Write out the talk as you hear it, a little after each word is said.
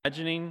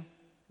Imagining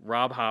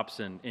Rob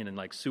Hobson in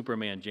like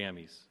Superman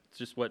jammies. It's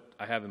just what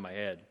I have in my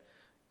head.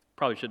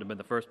 Probably shouldn't have been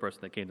the first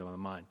person that came to my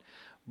mind.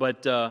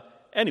 But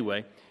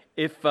anyway,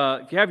 if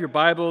you have your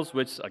Bibles,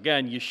 which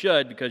again you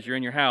should because you're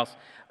in your house,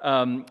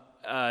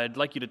 I'd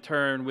like you to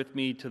turn with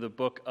me to the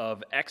book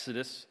of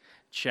Exodus,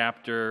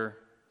 chapter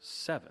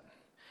 7.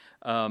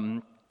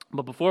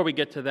 But before we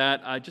get to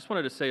that, I just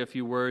wanted to say a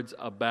few words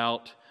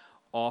about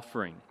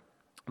offering.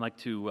 I'd like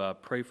to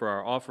pray for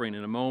our offering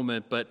in a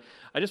moment, but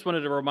I just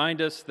wanted to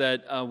remind us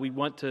that we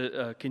want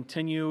to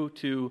continue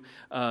to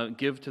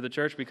give to the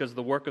church because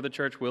the work of the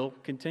church will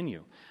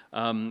continue.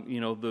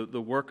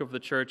 The work of the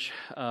church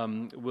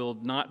will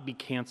not be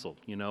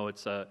canceled.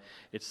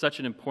 It's such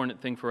an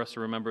important thing for us to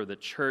remember that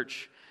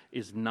church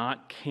is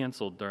not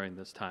canceled during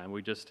this time.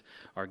 We just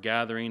are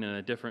gathering in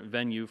a different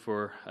venue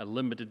for a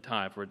limited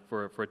time,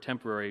 for a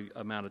temporary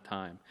amount of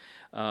time.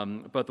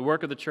 But the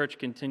work of the church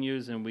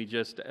continues, and we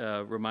just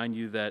remind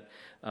you that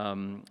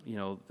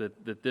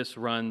that this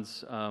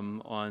runs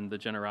on the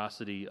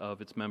generosity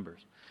of its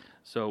members.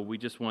 So we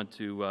just want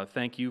to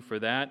thank you for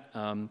that.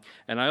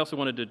 And I also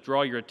wanted to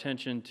draw your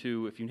attention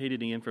to, if you need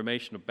any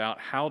information about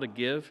how to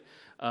give,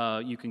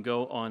 you can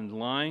go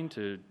online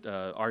to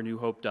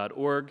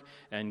ournewhope.org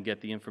and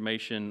get the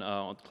information.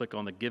 Click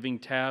on the Giving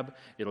tab.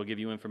 It'll give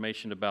you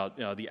information about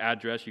the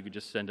address. You could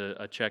just send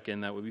a check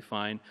in. That would be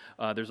fine.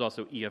 There's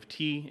also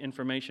EFT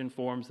information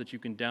forms that you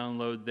can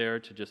download there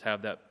to just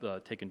have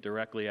that taken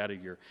directly out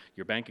of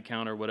your bank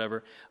account or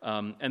whatever.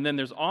 And then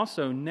there's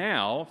also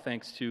now,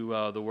 thanks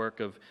to the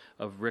work of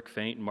Rick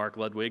Faint and Mark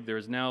Ludwig, there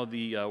is now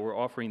we're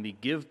offering the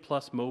Give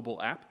Plus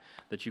mobile app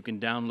that you can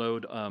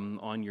download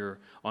on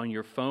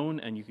your phone,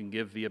 and you can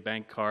give via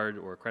bank card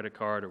or credit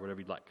card or whatever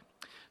you'd like.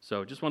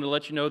 So just wanted to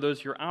let you know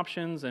those are your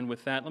options, and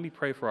with that, let me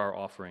pray for our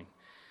offering.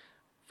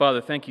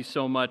 Father, thank you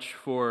so much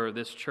for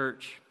this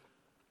church.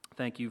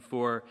 Thank you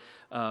for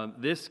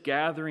this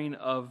gathering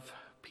of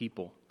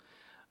people.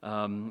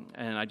 And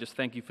I just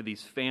thank you for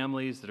these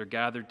families that are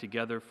gathered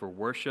together for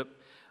worship.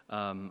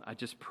 I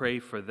just pray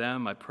for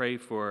them. I pray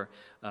for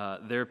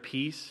their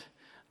peace,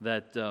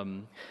 that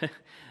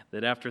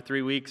that after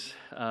 3 weeks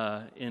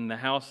in the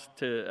house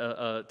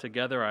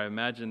together, I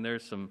imagine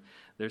there's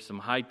some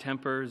high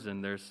tempers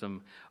and there's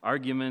some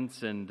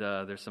arguments and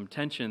there's some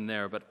tension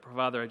there. But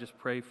Father, I just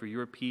pray for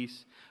your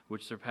peace,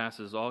 which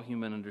surpasses all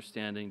human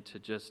understanding, to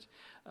just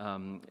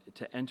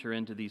to enter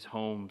into these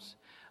homes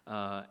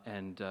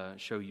and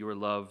show your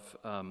love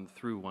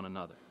through one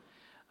another.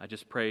 I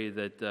just pray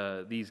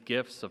that these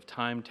gifts of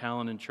time,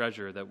 talent, and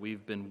treasure that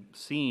we've been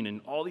seeing in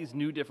all these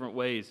new different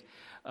ways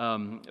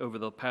over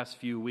the past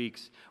few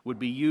weeks would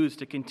be used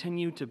to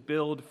continue to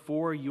build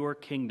for your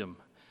kingdom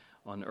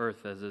on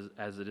earth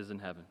as it is in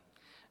heaven.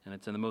 And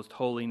it's in the most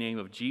holy name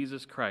of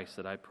Jesus Christ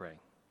that I pray.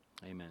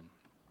 Amen.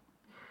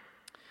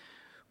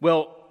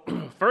 Well,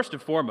 first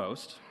and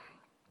foremost,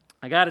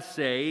 I got to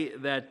say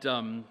that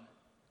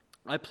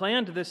I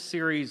planned this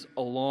series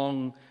a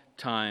long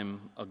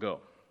time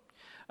ago.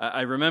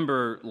 I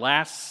remember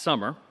last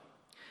summer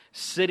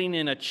sitting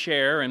in a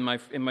chair in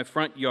my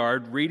front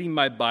yard, reading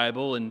my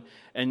Bible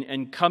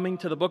and coming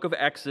to the book of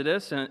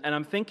Exodus, and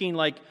I'm thinking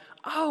like,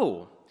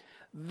 oh,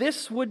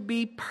 this would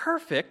be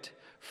perfect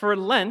for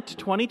Lent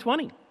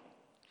 2020.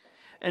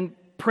 And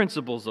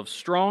principles of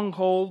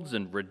strongholds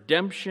and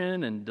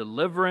redemption and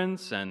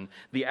deliverance and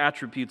the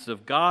attributes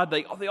of God,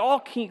 they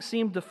all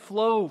seem to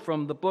flow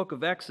from the book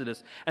of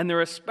Exodus, and they're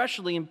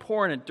especially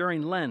important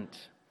during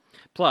Lent.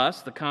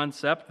 Plus, the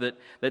concept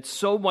that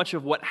so much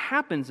of what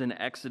happens in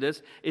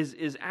Exodus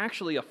is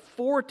actually a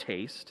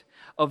foretaste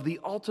of the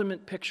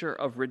ultimate picture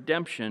of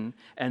redemption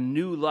and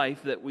new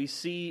life that we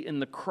see in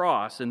the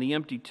cross and the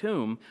empty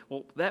tomb.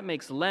 Well, that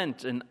makes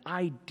Lent an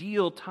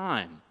ideal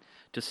time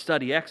to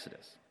study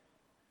Exodus.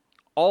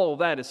 All of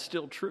that is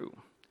still true.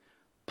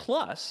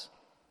 Plus,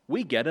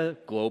 we get a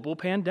global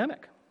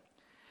pandemic.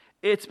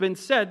 It's been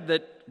said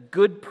that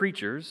good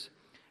preachers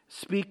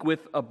speak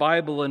with a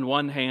Bible in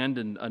one hand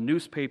and a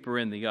newspaper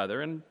in the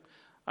other. And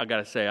I got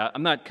to say,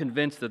 I'm not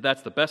convinced that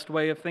that's the best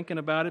way of thinking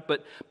about it,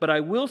 but I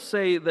will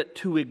say that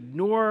to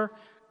ignore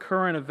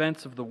current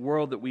events of the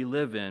world that we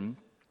live in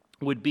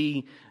would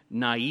be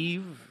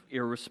naive,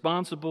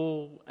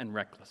 irresponsible, and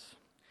reckless.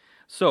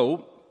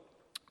 So,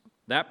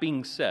 that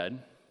being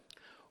said,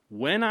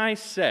 when I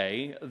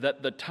say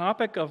that the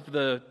topic of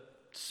the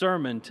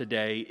sermon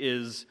today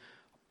is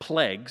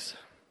plagues,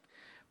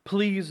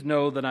 please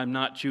know that I'm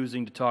not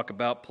choosing to talk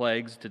about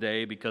plagues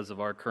today because of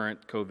our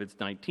current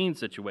COVID-19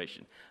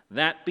 situation.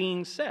 That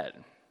being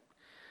said,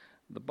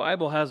 the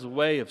Bible has a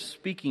way of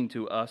speaking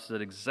to us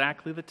at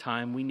exactly the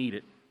time we need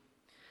it.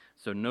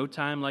 So no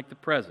time like the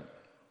present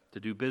to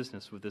do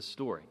business with this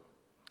story.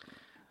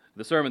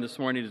 The sermon this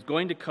morning is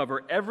going to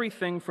cover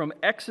everything from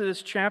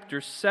Exodus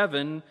chapter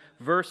 7,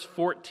 verse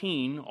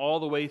 14, all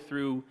the way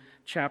through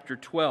chapter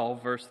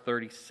 12, verse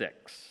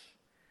 36.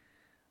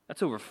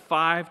 That's over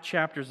 5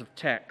 chapters of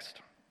text.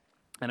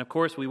 And of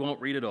course, we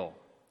won't read it all.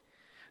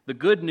 The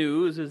good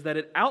news is that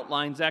it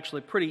outlines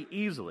actually pretty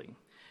easily.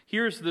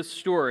 Here's the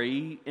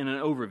story in an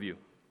overview.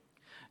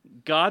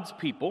 God's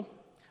people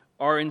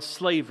are in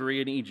slavery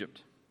in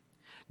Egypt.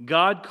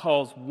 God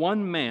calls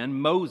one man,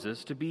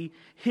 Moses, to be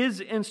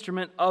his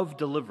instrument of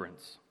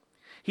deliverance.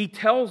 He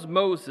tells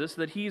Moses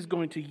that he is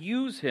going to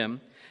use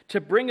him to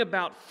bring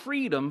about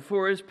freedom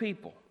for his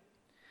people.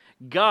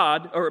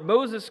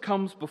 Moses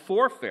comes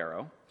before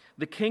Pharaoh,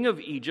 the king of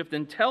Egypt,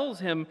 and tells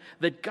him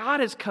that God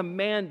has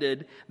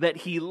commanded that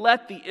he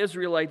let the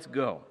Israelites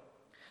go.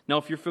 Now,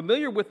 if you're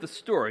familiar with the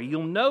story,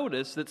 you'll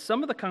notice that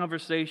some of the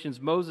conversations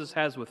Moses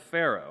has with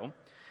Pharaoh,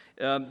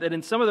 that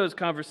in some of those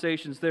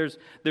conversations, there's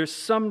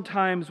some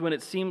times when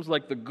it seems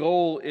like the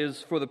goal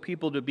is for the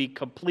people to be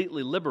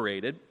completely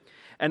liberated,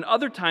 and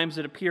other times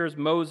it appears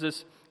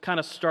Moses kind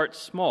of starts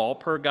small,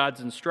 per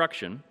God's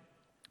instruction,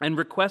 and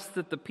requests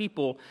that the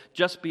people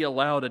just be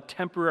allowed a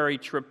temporary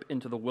trip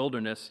into the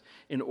wilderness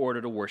in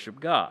order to worship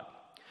God.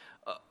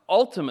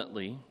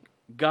 Ultimately,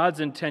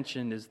 God's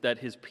intention is that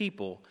his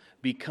people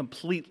be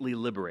completely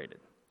liberated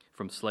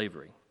from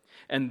slavery.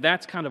 And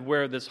that's kind of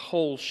where this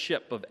whole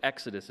ship of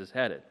Exodus is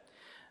headed.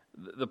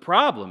 The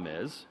problem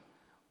is,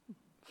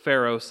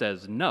 Pharaoh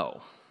says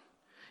no.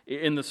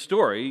 In the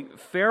story,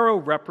 Pharaoh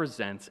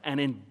represents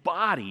and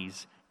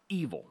embodies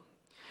evil.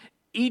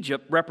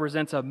 Egypt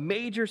represents a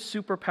major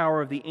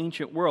superpower of the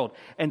ancient world,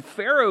 and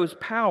Pharaoh's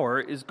power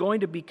is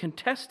going to be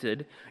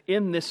contested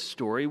in this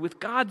story with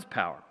God's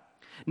power.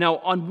 Now,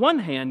 on one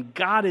hand,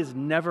 God is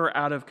never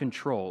out of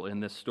control in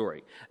this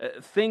story.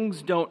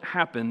 Things don't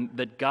happen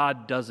that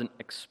God doesn't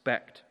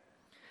expect.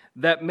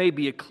 That may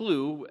be a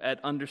clue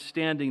at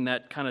understanding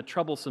that kind of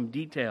troublesome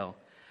detail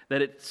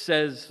that it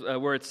says,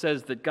 where it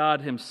says that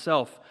God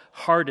himself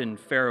hardened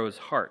Pharaoh's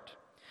heart.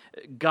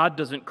 God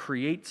doesn't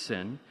create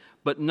sin,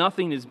 but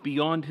nothing is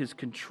beyond his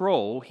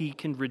control. He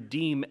can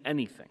redeem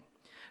anything.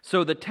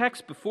 So the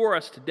text before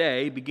us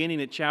today,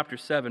 beginning at chapter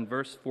 7,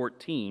 verse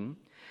 14,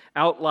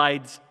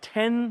 outlines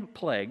 10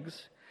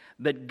 plagues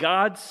that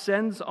God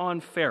sends on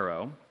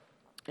Pharaoh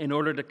in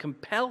order to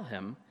compel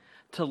him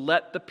to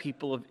let the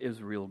people of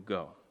Israel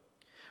go.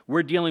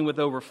 We're dealing with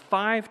over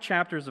 5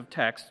 chapters of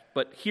text,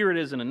 but here it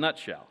is in a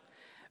nutshell.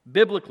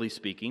 Biblically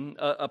speaking,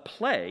 a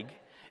plague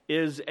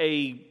is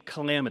a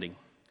calamity.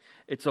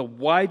 It's a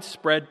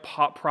widespread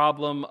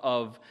problem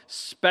of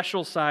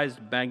special-sized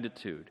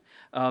magnitude.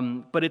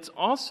 But it's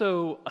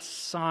also a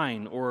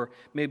sign or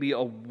maybe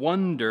a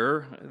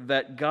wonder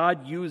that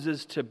God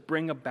uses to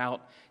bring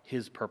about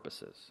his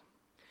purposes.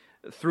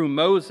 Through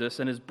Moses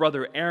and his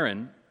brother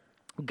Aaron,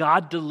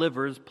 God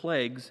delivers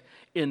plagues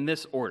in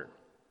this order.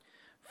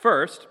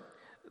 First,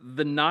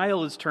 the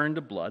Nile is turned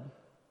to blood.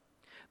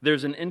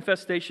 There's an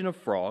infestation of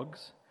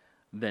frogs,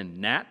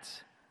 then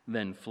gnats,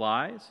 then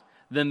flies.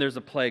 Then there's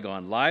a plague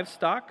on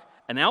livestock,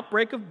 an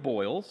outbreak of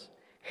boils,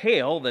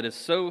 hail that is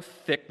so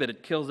thick that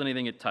it kills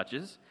anything it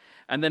touches,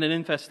 and then an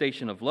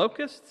infestation of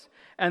locusts,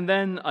 and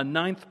then a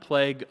 9th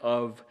plague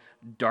of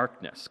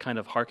darkness, kind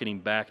of hearkening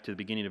back to the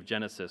beginning of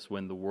Genesis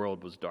when the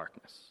world was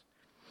darkness.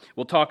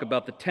 We'll talk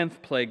about the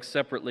 10th plague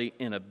separately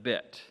in a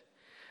bit.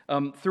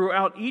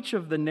 Throughout each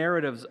of the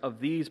narratives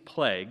of these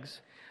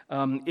plagues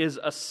is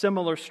a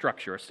similar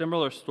structure, a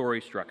similar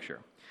story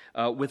structure,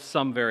 with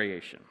some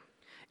variation.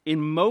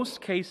 In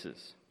most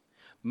cases,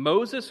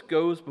 Moses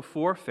goes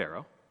before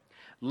Pharaoh,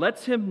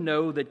 lets him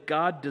know that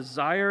God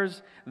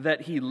desires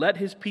that he let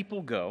his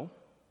people go,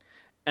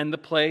 and the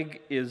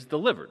plague is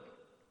delivered.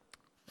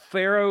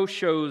 Pharaoh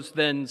shows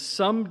then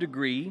some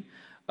degree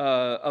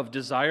of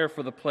desire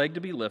for the plague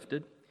to be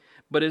lifted,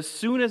 but as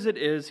soon as it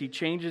is, he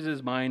changes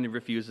his mind and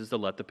refuses to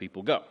let the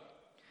people go.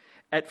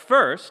 At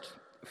first,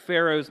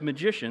 Pharaoh's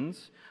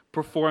magicians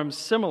perform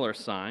similar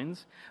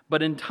signs,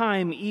 but in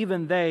time,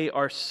 even they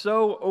are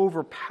so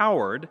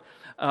overpowered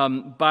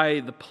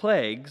by the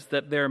plagues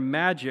that their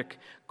magic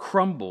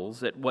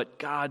crumbles at what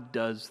God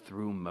does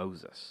through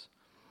Moses.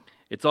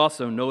 It's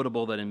also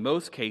notable that in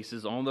most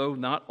cases, although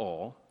not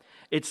all,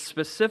 it's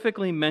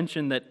specifically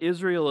mentioned that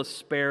Israel is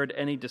spared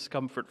any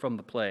discomfort from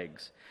the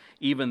plagues,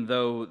 even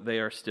though they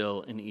are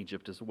still in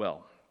Egypt as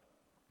well.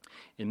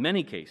 In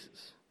many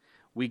cases,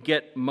 we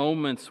get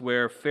moments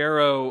where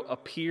Pharaoh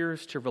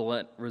appears to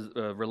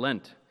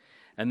relent.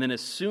 And then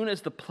as soon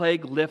as the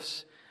plague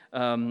lifts,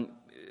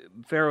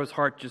 Pharaoh's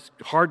heart just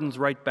hardens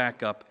right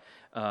back up,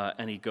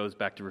 and he goes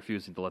back to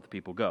refusing to let the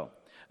people go.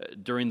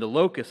 During the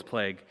locust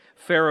plague,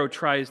 Pharaoh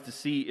tries to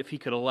see if he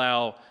could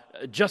allow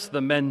just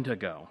the men to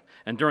go.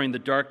 And during the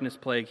darkness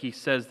plague, he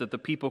says that the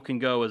people can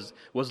go as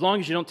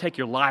long as you don't take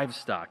your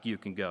livestock, you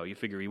can go. You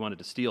figure he wanted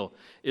to steal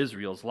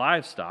Israel's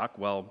livestock.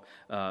 Well,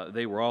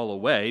 they were all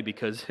away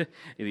because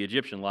the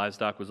Egyptian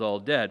livestock was all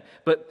dead.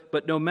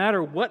 But no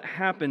matter what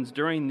happens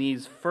during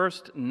these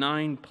first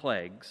 9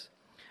 plagues,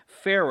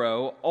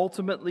 Pharaoh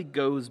ultimately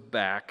goes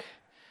back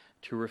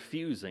to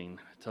refusing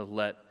to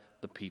let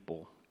the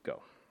people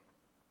go.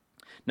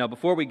 Now,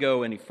 before we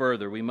go any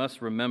further, we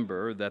must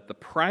remember that the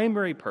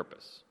primary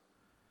purpose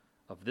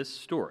of this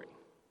story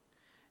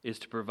is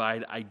to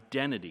provide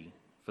identity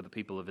for the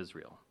people of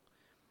Israel.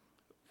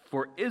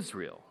 For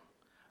Israel,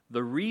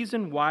 the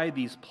reason why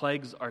these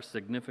plagues are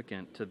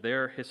significant to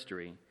their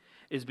history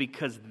is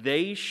because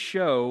they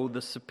show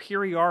the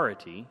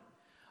superiority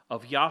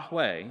of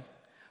Yahweh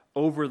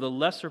over the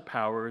lesser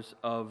powers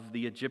of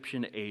the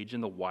Egyptian age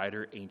and the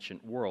wider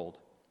ancient world.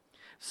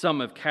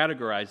 Some have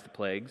categorized the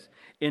plagues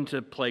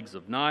into plagues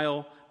of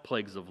Nile,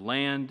 plagues of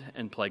land,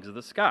 and plagues of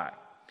the sky.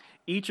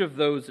 Each of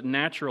those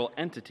natural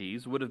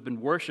entities would have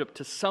been worshipped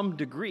to some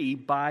degree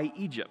by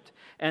Egypt.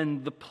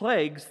 And the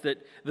plagues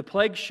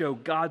show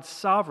God's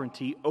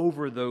sovereignty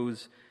over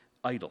those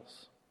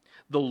idols.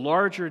 The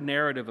larger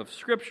narrative of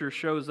Scripture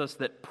shows us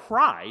that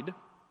pride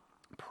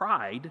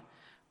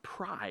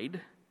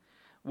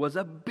was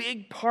a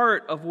big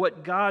part of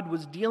what God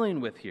was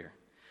dealing with here.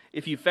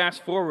 If you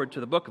fast forward to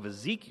the book of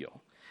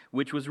Ezekiel,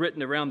 which was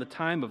written around the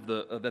time of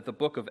that the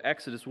book of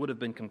Exodus would have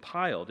been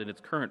compiled in its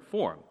current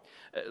form.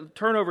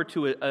 Turn over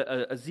to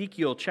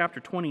Ezekiel chapter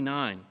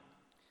 29.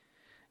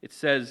 It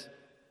says,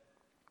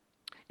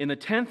 "In the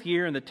 10th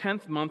year, in the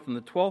 10th month, on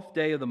the 12th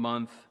day of the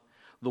month,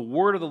 the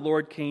word of the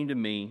Lord came to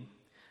me,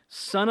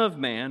 Son of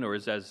man," or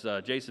as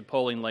Jason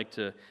Poling liked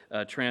to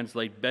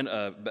translate,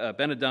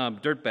 Ben-Adam,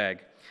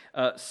 dirtbag,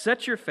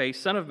 "set your face,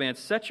 son of man,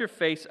 set your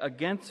face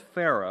against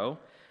Pharaoh,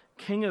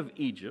 king of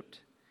Egypt,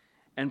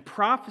 and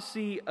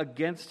prophesy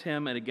against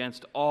him and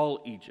against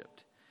all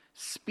Egypt.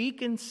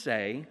 Speak and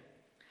say,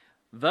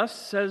 Thus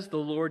says the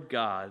Lord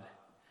God,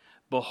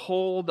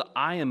 Behold,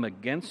 I am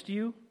against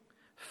you,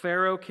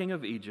 Pharaoh, king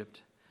of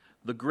Egypt,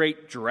 the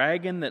great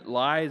dragon that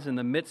lies in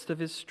the midst of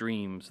his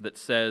streams, that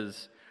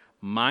says,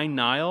 My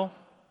Nile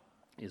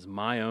is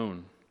my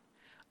own.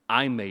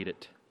 I made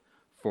it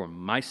for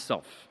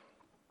myself."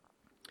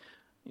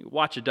 You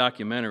watch a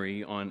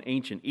documentary on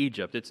ancient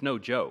Egypt, it's no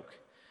joke.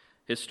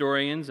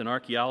 Historians and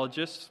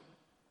archaeologists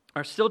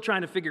are still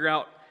trying to figure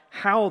out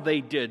how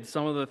they did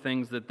some of the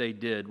things that they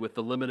did with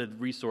the limited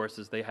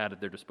resources they had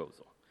at their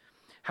disposal.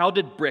 How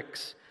did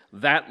bricks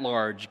that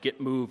large get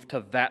moved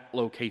to that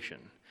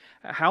location?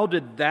 How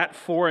did that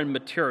foreign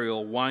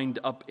material wind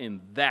up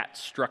in that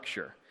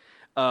structure?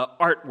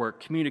 Artwork,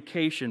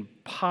 communication,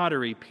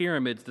 pottery,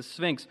 pyramids, the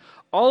Sphinx,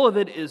 all of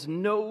it is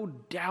no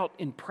doubt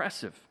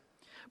impressive.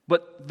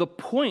 But the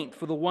point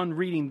for the one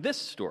reading this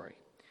story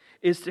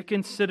is to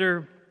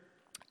consider,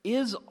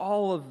 is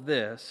all of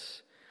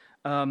this,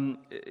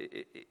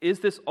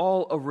 is this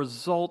all a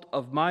result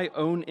of my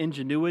own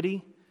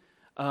ingenuity?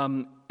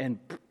 And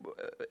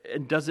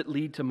does it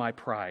lead to my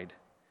pride?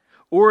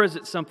 Or is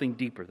it something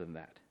deeper than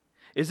that?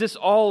 Is this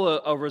all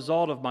a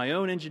result of my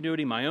own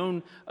ingenuity, my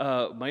own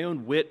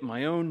wit,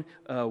 my own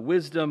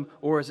wisdom,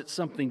 or is it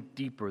something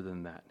deeper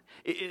than that?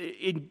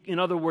 In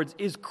other words,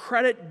 is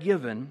credit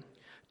given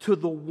to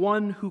the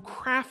one who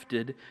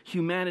crafted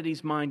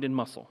humanity's mind and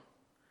muscle?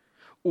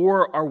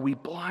 Or are we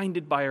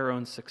blinded by our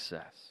own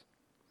success?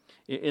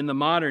 In the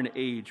modern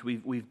age,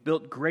 we've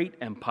built great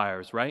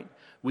empires, right?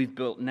 We've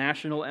built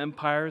national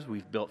empires,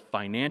 we've built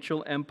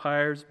financial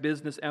empires,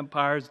 business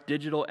empires,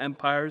 digital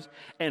empires,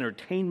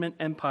 entertainment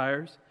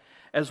empires,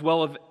 as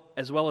well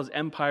as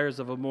empires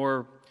of a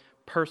more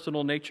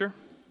personal nature,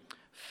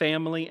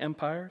 family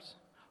empires,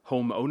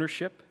 home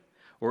ownership,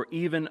 or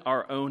even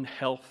our own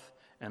health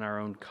and our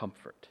own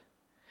comfort.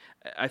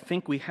 I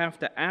think we have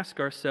to ask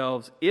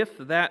ourselves if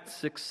that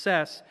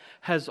success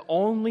has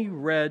only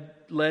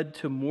led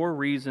to more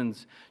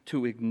reasons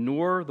to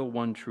ignore the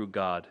one true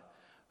God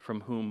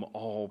from whom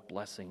all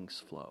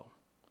blessings flow.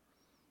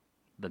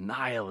 The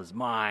Nile is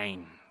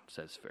mine,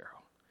 says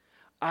Pharaoh.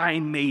 I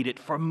made it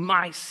for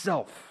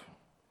myself.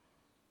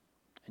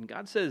 And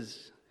God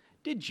says,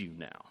 did you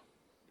now?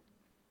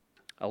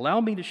 Allow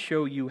me to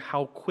show you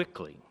how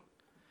quickly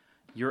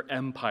your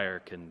empire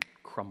can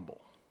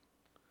crumble.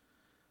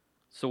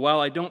 So while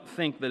I don't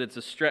think that it's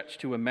a stretch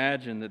to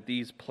imagine that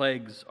these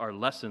plagues are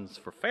lessons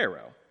for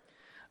Pharaoh,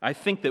 I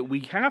think that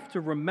we have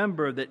to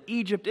remember that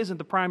Egypt isn't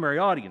the primary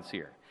audience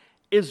here.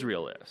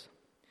 Israel is.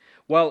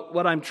 Well,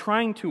 what I'm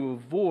trying to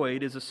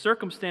avoid is a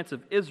circumstance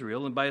of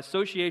Israel, and by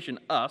association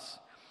us,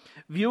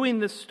 viewing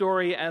this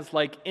story as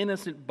like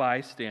innocent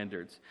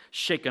bystanders,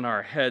 shaking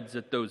our heads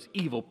at those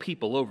evil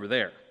people over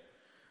there.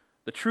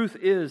 The truth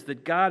is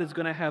that God is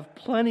going to have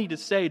plenty to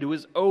say to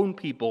his own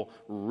people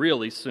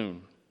really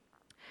soon.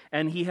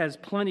 And he has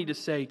plenty to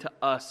say to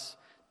us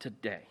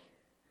today.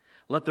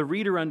 Let the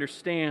reader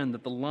understand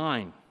that the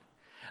line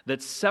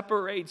that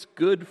separates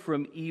good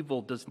from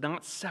evil does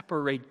not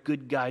separate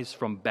good guys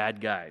from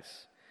bad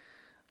guys.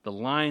 The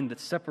line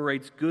that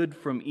separates good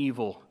from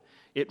evil,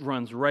 it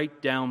runs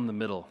right down the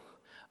middle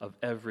of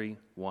every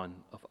one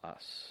of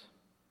us.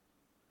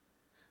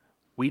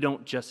 We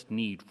don't just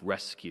need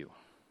rescue.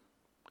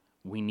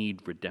 We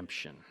need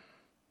redemption.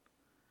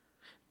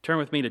 Turn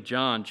with me to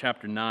John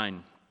chapter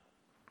 9.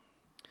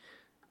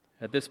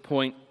 At this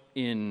point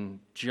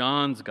in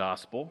John's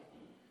gospel,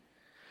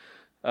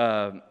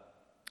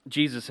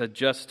 Jesus had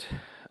just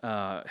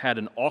had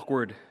an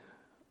awkward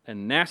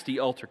and nasty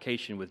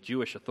altercation with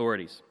Jewish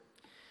authorities.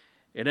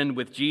 It ended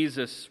with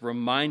Jesus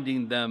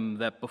reminding them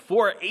that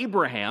before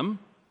Abraham,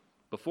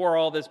 before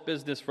all this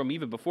business from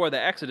even before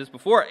the Exodus,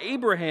 before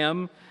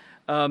Abraham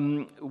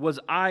was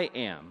I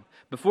am.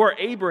 Before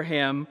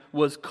Abraham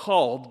was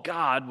called,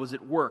 God was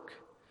at work.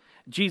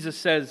 Jesus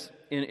says,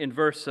 in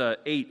verse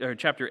 8, or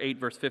chapter 8,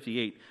 verse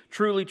 58,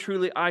 "Truly,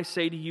 truly, I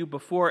say to you,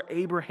 before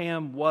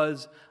Abraham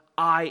was,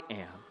 I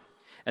am."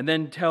 And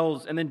then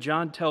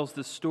John tells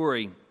the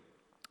story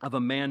of a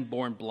man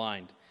born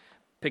blind,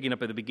 picking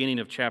up at the beginning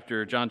of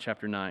John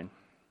chapter 9.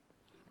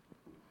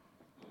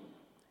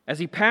 As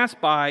he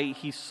passed by,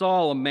 he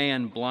saw a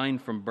man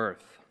blind from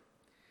birth.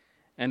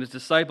 And his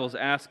disciples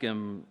asked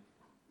him,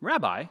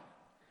 "Rabbi,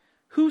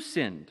 who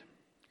sinned,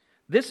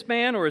 this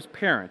man or his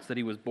parents, that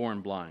he was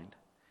born blind?"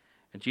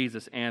 And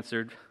Jesus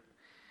answered,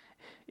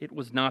 "It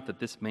was not that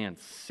this man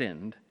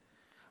sinned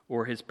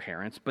or his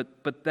parents,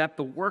 but that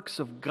the works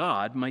of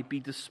God might be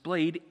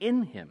displayed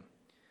in him.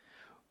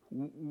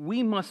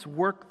 We must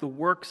work the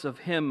works of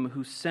him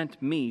who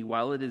sent me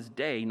while it is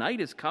day. Night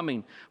is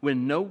coming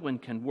when no one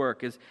can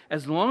work.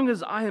 As long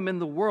as I am in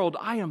the world,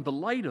 I am the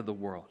light of the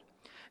world."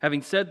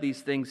 Having said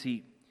these things,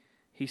 he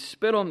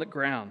spit on the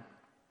ground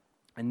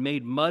and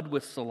made mud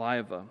with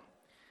saliva.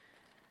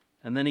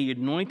 And then he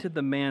anointed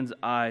the man's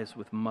eyes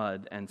with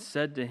mud and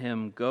said to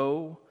him,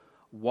 "Go,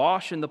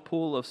 wash in the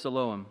pool of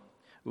Siloam,"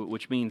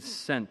 which means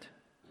sent.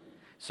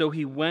 So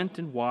he went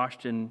and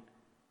washed, and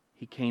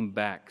he came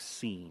back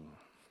seeing.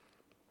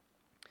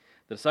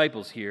 The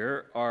disciples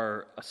here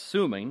are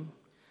assuming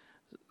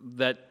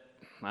that,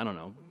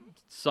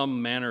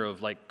 some manner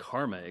of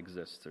karma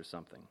exists or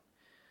something.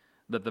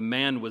 That the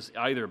man was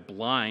either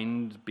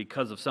blind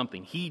because of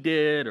something he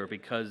did, or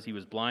because he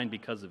was blind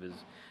because of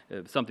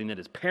something that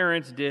his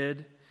parents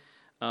did.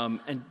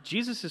 And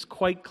Jesus is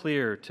quite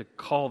clear to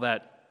call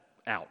that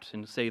out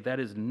and say that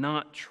is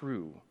not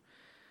true.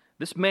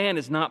 This man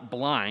is not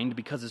blind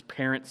because his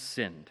parents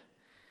sinned.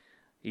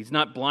 He's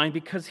not blind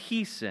because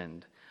he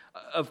sinned.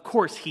 Of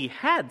course, he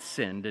had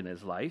sinned in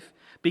his life,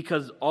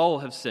 because all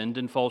have sinned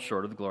and fall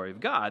short of the glory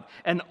of God.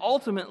 And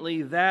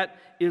ultimately, that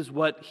is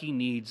what he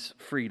needs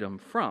freedom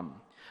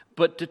from.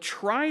 But to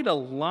try to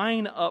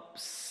line up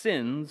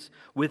sins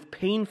with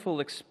painful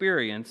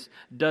experience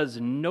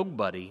does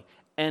nobody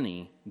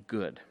any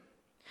good.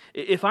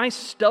 If I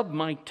stub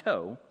my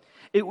toe,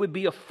 it would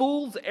be a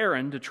fool's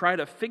errand to try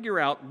to figure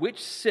out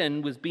which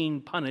sin was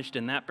being punished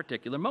in that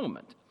particular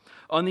moment.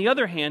 On the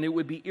other hand, it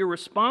would be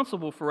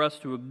irresponsible for us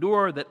to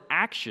ignore that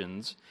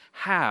actions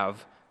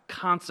have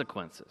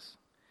consequences,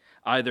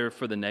 either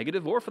for the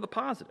negative or for the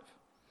positive.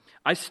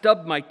 I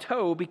stubbed my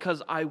toe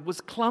because I was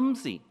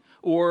clumsy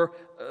or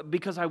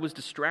because I was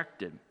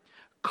distracted.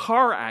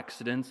 Car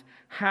accidents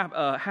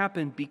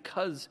happen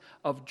because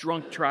of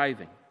drunk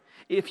driving.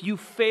 If you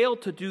fail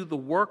to do the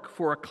work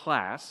for a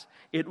class,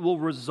 it will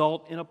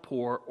result in a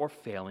poor or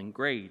failing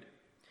grade.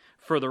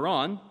 Further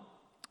on,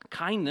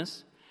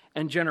 kindness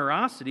and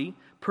generosity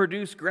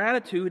produce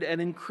gratitude and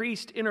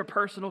increased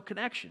interpersonal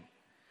connection.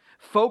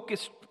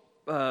 Focused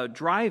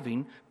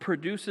driving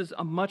produces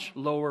a much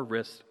lower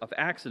risk of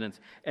accidents,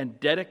 and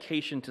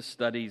dedication to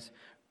studies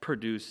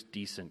produce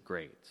decent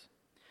grades.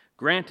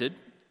 Granted,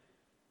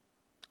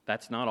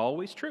 that's not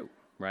always true,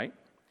 right?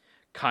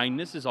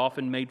 Kindness is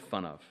often made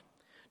fun of.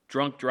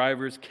 Drunk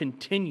drivers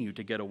continue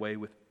to get away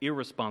with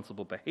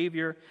irresponsible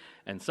behavior,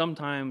 and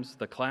sometimes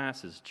the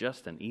class is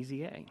just an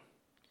easy A.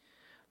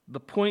 The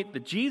point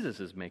that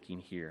Jesus is making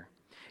here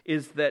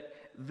is that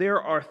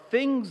there are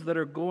things that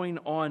are going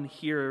on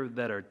here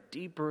that are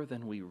deeper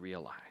than we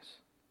realize.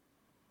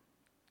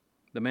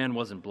 The man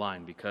wasn't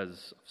blind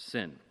because of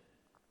sin.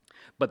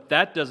 But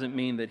that doesn't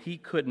mean that he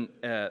couldn't,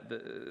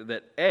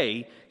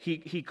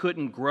 he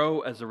couldn't grow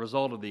as a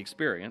result of the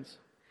experience,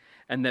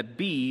 and that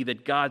B,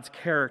 that God's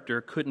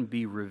character couldn't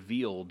be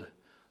revealed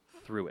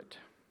through it.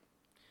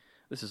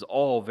 This is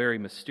all very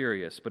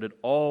mysterious, but it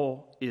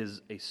all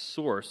is a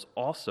source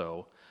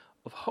also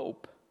of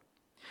hope.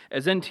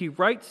 As N.T.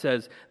 Wright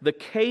says, the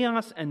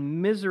chaos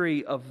and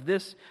misery of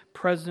this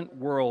present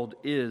world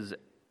is,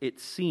 it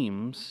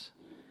seems,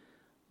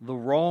 the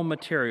raw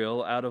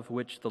material out of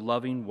which the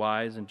loving,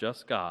 wise, and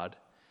just God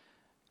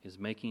is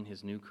making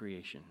his new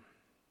creation.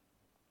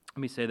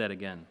 Let me say that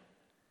again.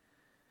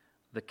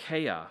 The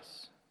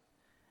chaos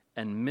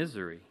and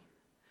misery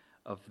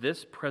of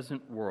this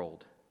present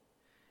world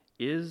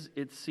is,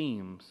 it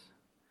seems,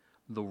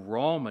 the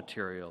raw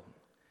material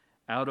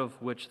out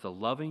of which the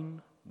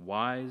loving,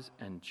 wise,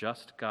 and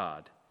just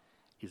God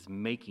is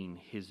making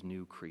his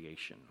new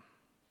creation.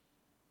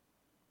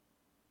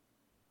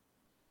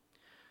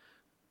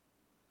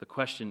 The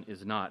question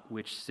is not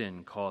which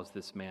sin caused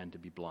this man to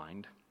be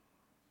blind.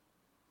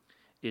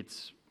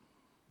 It's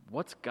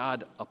what's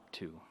God up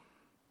to?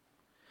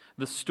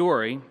 In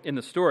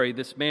the story,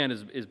 this man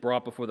is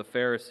brought before the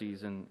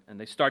Pharisees, and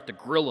they start to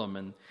grill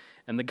him,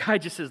 and the guy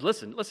just says,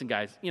 listen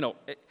guys,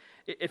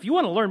 if you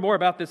want to learn more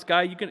about this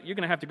guy, you're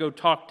going to have to go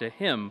talk to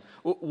him.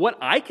 What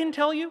I can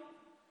tell you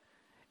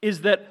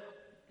is that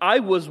I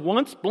was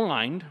once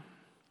blind,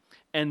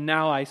 and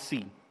now I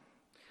see.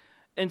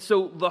 And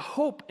so the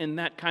hope in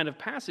that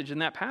passage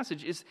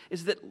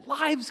is that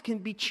lives can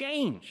be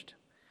changed.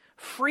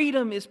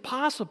 Freedom is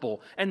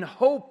possible, and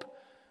hope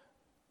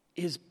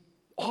is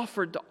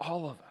offered to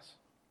all of us.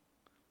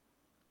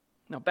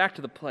 Now back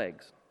to the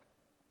plagues.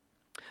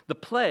 The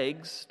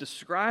plagues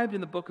described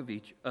in the book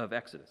of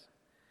Exodus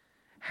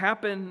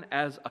happen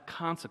as a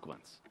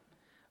consequence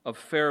of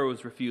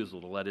Pharaoh's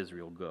refusal to let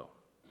Israel go.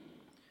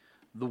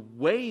 The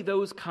way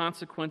those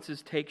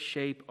consequences take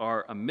shape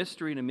are a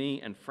mystery to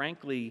me, and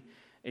frankly,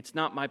 it's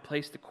not my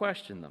place to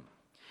question them.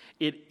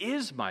 It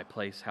is my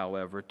place,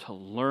 however, to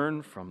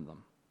learn from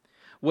them.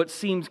 What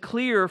seems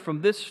clear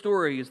from this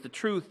story is the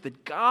truth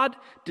that God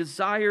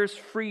desires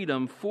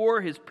freedom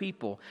for his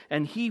people,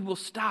 and he will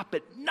stop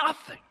at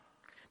nothing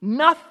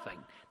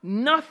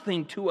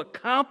to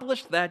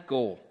accomplish that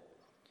goal.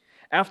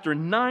 After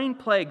 9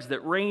 plagues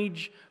that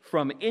range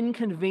from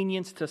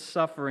inconvenience to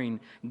suffering,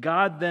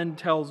 God then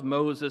tells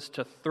Moses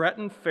to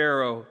threaten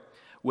Pharaoh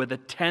with a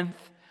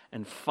 10th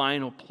and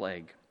final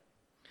plague,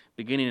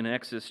 beginning in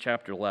Exodus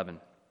chapter 11.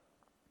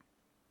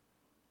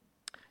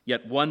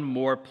 Yet one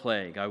more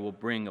plague I will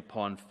bring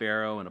upon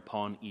Pharaoh and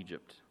upon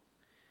Egypt.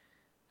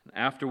 And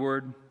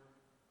afterward,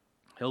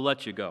 he'll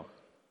let you go.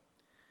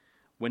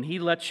 When he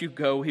lets you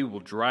go, he will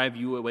drive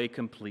you away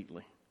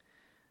completely.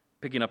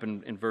 Picking up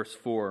in verse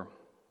 4.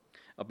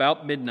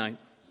 About midnight,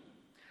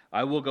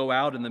 I will go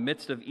out in the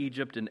midst of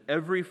Egypt, and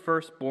every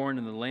firstborn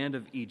in the land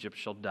of Egypt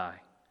shall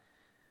die.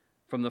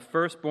 From the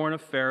firstborn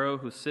of Pharaoh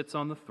who sits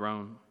on the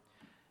throne,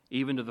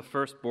 even to the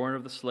firstborn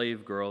of the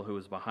slave girl who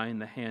is behind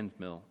the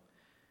handmill,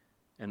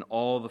 and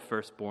all the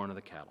firstborn of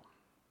the cattle.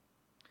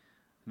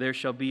 There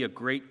shall be a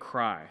great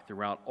cry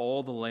throughout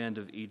all the land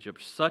of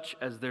Egypt, such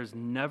as there's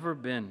never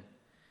been,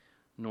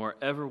 nor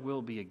ever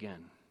will be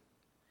again.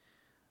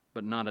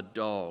 But not a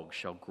dog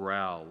shall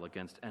growl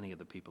against any of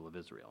the people of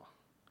Israel,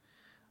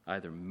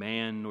 either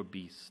man nor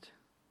beast,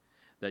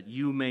 that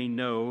you may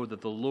know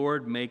that the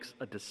Lord makes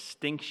a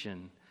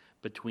distinction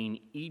between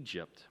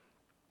Egypt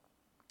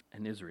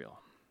and Israel.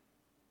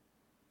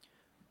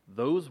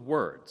 Those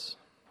words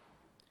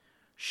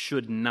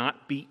should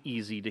not be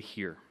easy to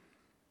hear.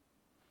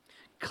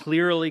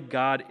 Clearly,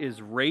 God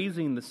is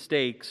raising the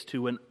stakes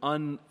to an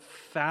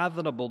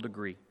unfathomable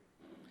degree.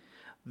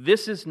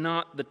 This is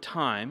not the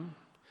time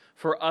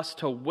for us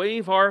to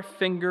wave our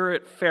finger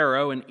at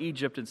Pharaoh in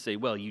Egypt and say,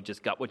 well, you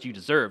just got what you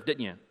deserved,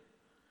 didn't you?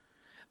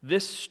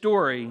 This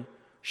story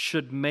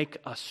should make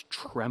us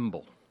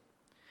tremble.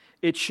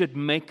 It should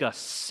make us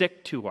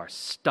sick to our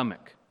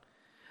stomach.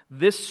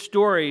 This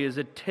story is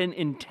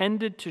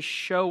intended to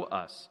show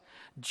us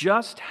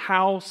just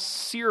how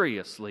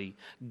seriously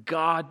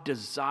God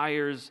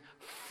desires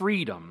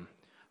freedom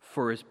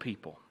for his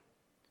people.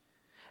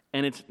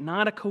 And it's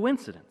not a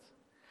coincidence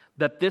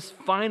that this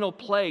final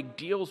plague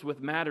deals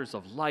with matters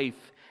of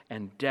life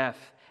and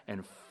death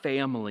and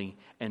family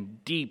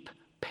and deep,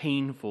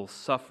 painful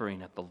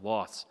suffering at the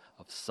loss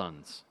of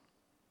sons.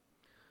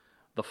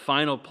 The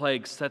final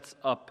plague sets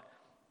up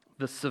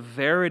the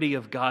severity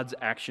of God's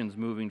actions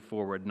moving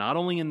forward, not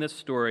only in this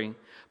story,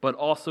 but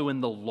also in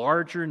the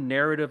larger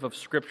narrative of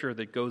Scripture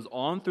that goes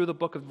on through the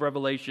book of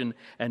Revelation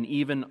and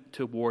even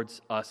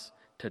towards us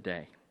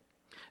today.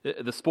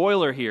 The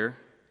spoiler here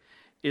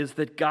is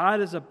that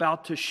God is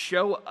about to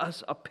show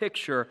us a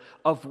picture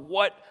of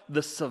what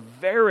the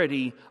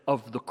severity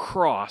of the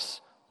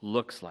cross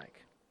looks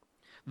like.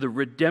 The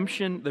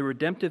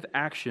redemptive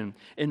action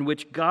in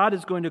which God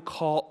is going to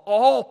call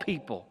all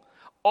people,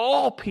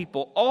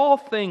 all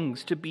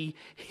things to be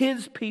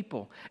his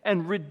people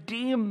and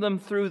redeem them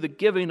through the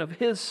giving of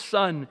his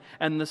Son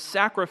and the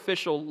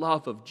sacrificial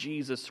love of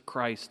Jesus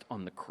Christ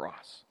on the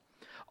cross.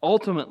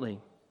 Ultimately,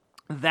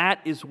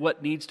 that is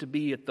what needs to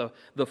be at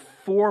the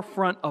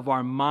forefront of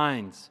our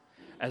minds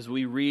as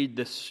we read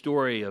this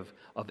story of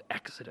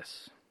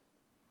Exodus.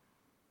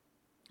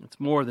 It's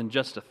more than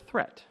just a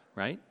threat,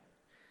 right?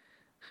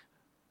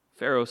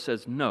 Pharaoh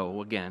says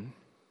no again.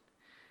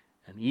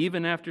 And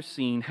even after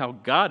seeing how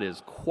God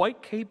is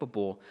quite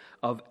capable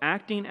of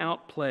acting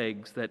out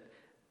plagues that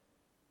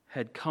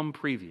had come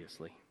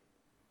previously,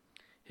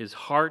 his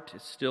heart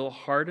is still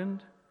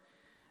hardened,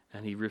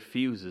 and he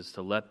refuses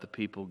to let the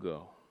people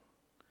go.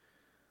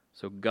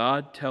 So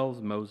God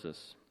tells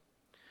Moses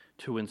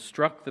to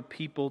instruct the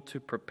people to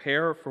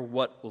prepare for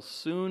what will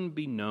soon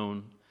be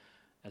known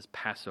as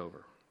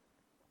Passover.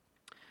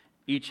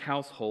 Each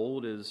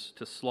household is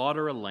to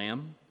slaughter a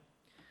lamb,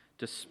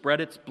 to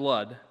spread its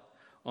blood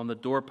on the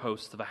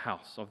doorposts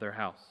of their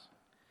house.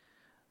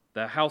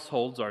 The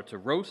households are to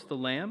roast the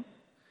lamb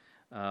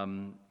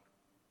and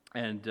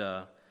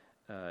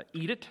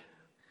eat it,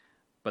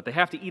 but they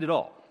have to eat it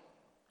all.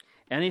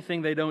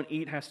 Anything they don't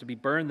eat has to be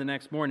burned the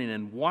next morning,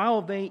 and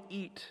while they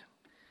eat,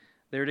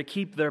 they're to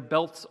keep their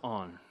belts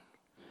on.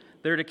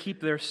 They're to keep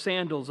their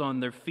sandals on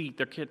their feet.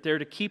 They're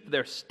to keep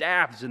their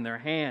staffs in their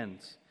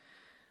hands.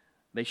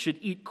 They should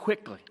eat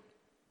quickly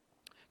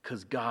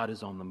because God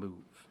is on the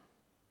move.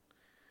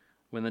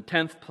 When the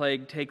 10th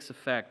plague takes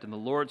effect and the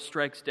Lord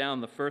strikes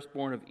down the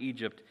firstborn of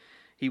Egypt,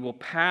 he will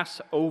pass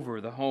over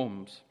the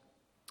homes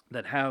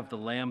that have the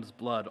lamb's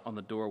blood on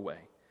the doorway,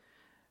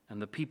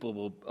 and the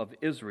people of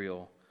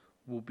Israel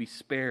will be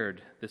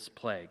spared this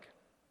plague.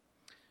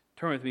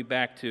 Turn with me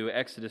back to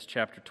Exodus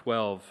chapter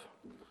 12,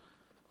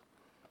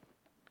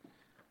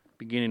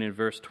 beginning in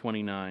verse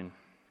 29.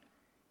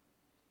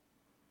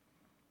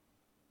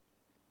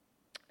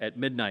 At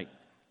midnight,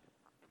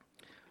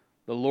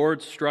 the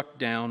Lord struck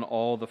down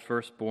all the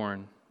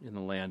firstborn in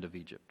the land of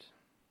Egypt,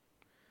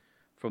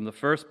 from the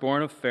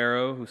firstborn of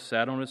Pharaoh who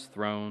sat on his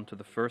throne to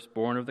the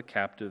firstborn of the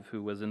captive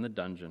who was in the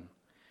dungeon,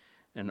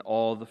 and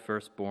all the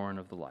firstborn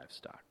of the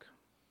livestock.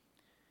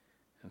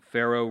 And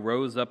Pharaoh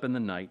rose up in the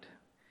night,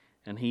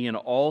 and he and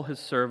all his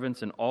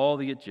servants and all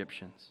the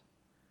Egyptians.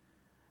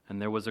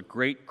 And there was a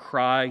great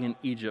cry in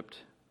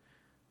Egypt,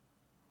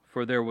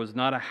 for there was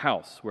not a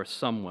house where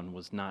someone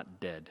was not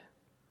dead.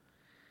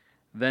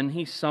 Then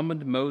he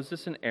summoned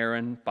Moses and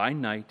Aaron by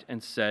night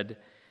and said,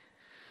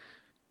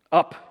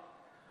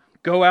 "Up,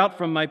 go out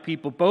from my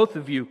people, both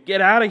of you.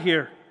 Get out of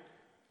here.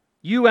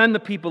 You and the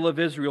people of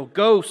Israel,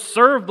 go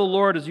serve the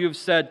Lord as you have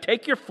said.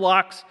 Take your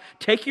flocks,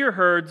 take your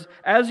herds,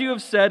 as you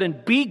have said,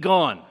 and be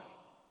gone."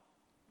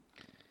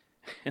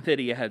 And then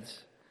he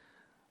adds,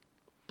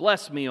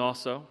 "Bless me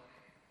also."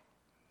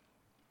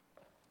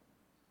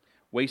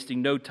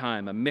 Wasting no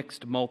time, a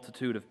mixed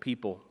multitude of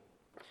people.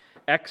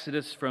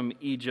 Exodus from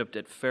Egypt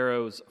at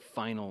Pharaoh's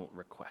final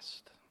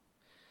request.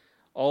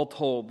 All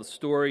told, the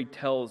story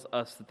tells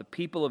us that the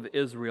people of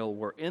Israel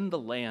were in the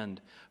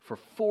land for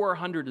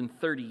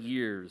 430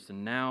 years,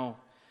 and now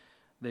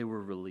they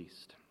were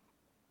released.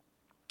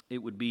 It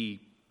would be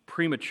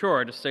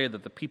premature to say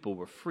that the people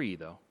were free,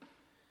 though.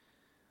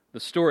 The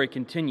story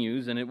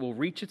continues, and it will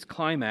reach its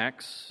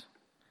climax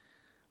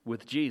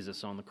with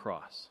Jesus on the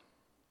cross.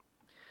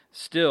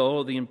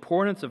 Still, the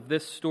importance of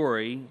this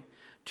story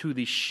to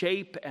the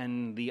shape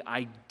and the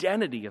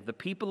identity of the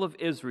people of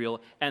Israel,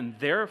 and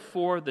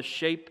therefore the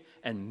shape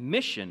and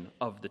mission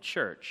of the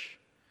church,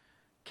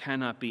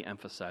 cannot be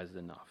emphasized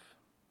enough.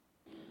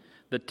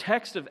 The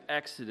text of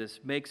Exodus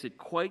makes it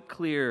quite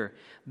clear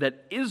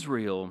that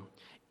Israel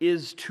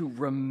is to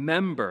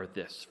remember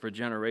this for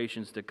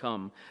generations to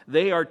come.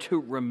 They are to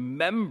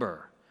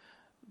remember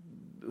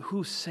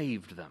who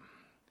saved them.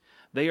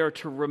 They are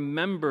to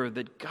remember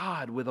that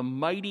God, with a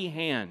mighty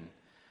hand,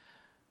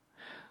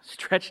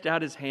 stretched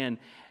out his hand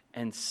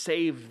and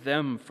saved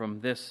them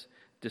from this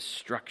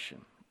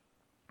destruction.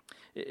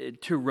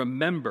 To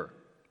remember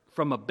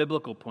from a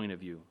biblical point of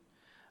view,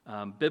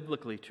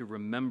 biblically to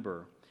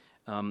remember,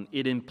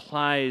 it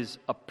implies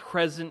a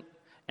present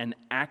and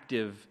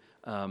active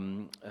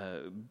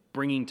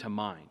bringing to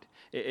mind.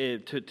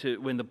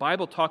 When the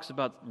Bible talks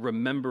about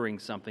remembering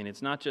something,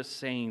 it's not just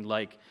saying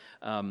like,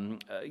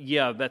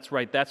 yeah, that's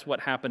right, that's what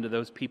happened to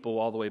those people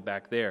all the way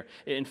back there.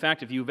 In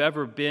fact, if you've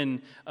ever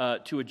been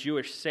to a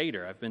Jewish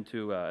Seder, I've been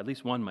to at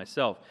least one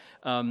myself,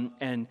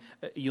 and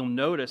you'll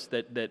notice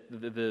that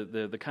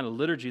the kind of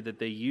liturgy that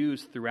they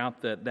use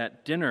throughout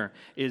that dinner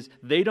is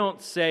they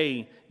don't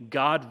say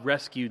God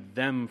rescued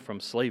them from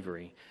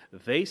slavery.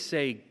 They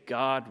say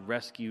God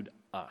rescued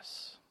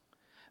us.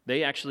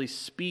 They actually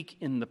speak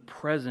in the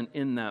present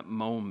in that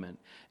moment.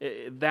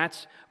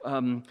 That's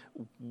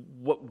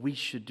what we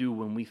should do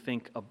when we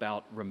think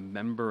about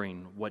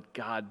remembering what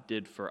God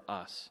did for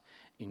us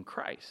in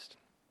Christ.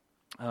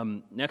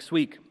 Next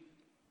week,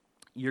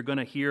 you're going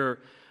to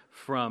hear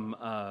from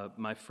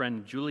my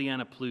friend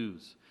Juliana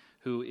Plews,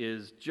 who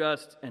is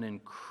just an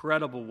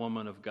incredible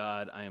woman of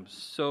God. I am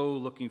so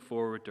looking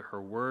forward to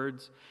her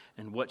words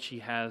and what she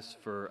has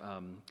for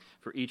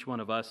each one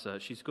of us.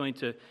 She's going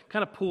to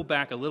kind of pull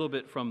back a little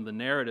bit from the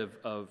narrative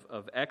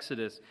of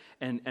Exodus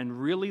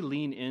and really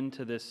lean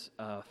into this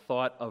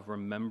thought of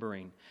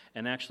remembering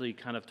and actually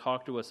kind of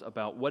talk to us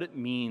about what it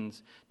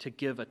means to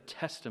give a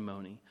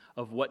testimony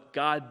of what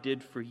God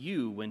did for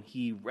you when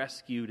he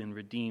rescued and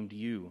redeemed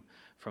you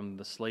from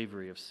the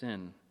slavery of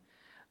sin.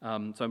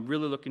 So I'm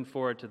really looking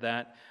forward to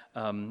that.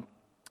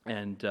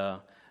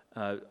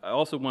 I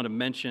also want to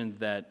mention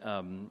that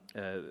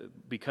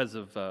because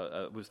of,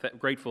 was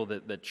grateful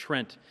that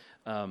Trent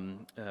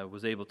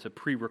was able to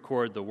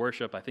pre-record the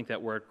worship. I think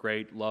that worked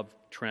great. Love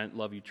Trent,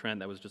 love you, Trent.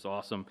 That was just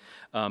awesome.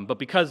 But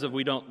because of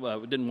we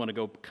didn't want to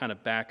go kind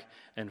of back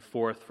and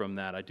forth from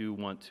that, I do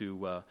want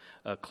to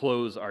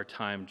close our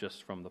time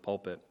just from the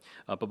pulpit.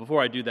 But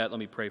before I do that, let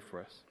me pray for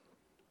us.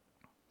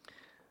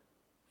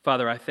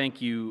 Father, I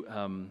thank you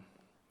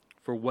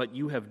for what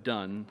you have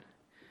done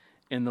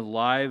in the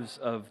lives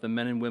of the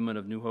men and women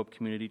of New Hope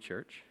Community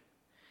Church,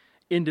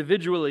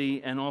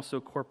 individually and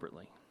also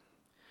corporately.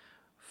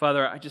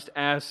 Father, I just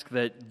ask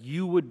that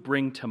you would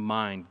bring to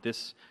mind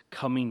this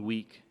coming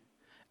week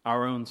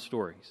our own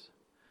stories,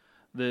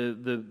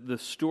 the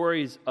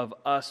stories of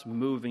us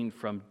moving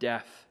from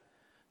death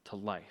to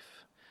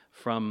life,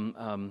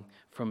 from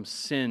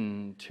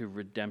sin to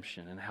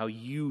redemption, and how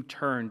you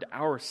turned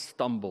our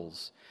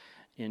stumbles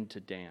into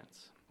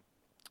dance.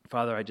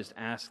 Father, I just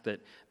ask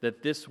that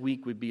this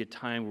week would be a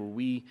time where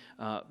we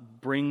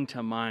bring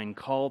to mind,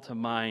 call to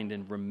mind,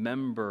 and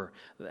remember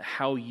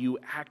how you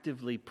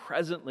actively,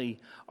 presently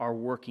are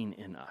working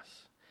in us,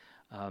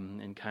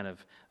 and kind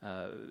of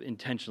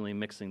intentionally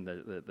mixing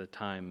the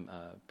time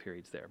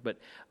periods there. But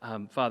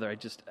Father, I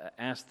just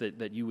ask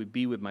that you would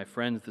be with my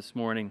friends this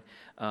morning,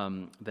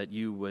 that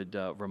you would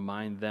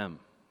remind them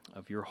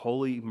of your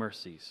holy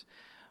mercies,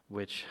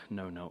 which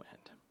know no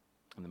end.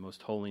 In the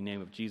most holy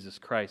name of Jesus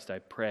Christ, I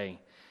pray.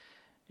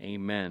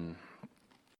 Amen.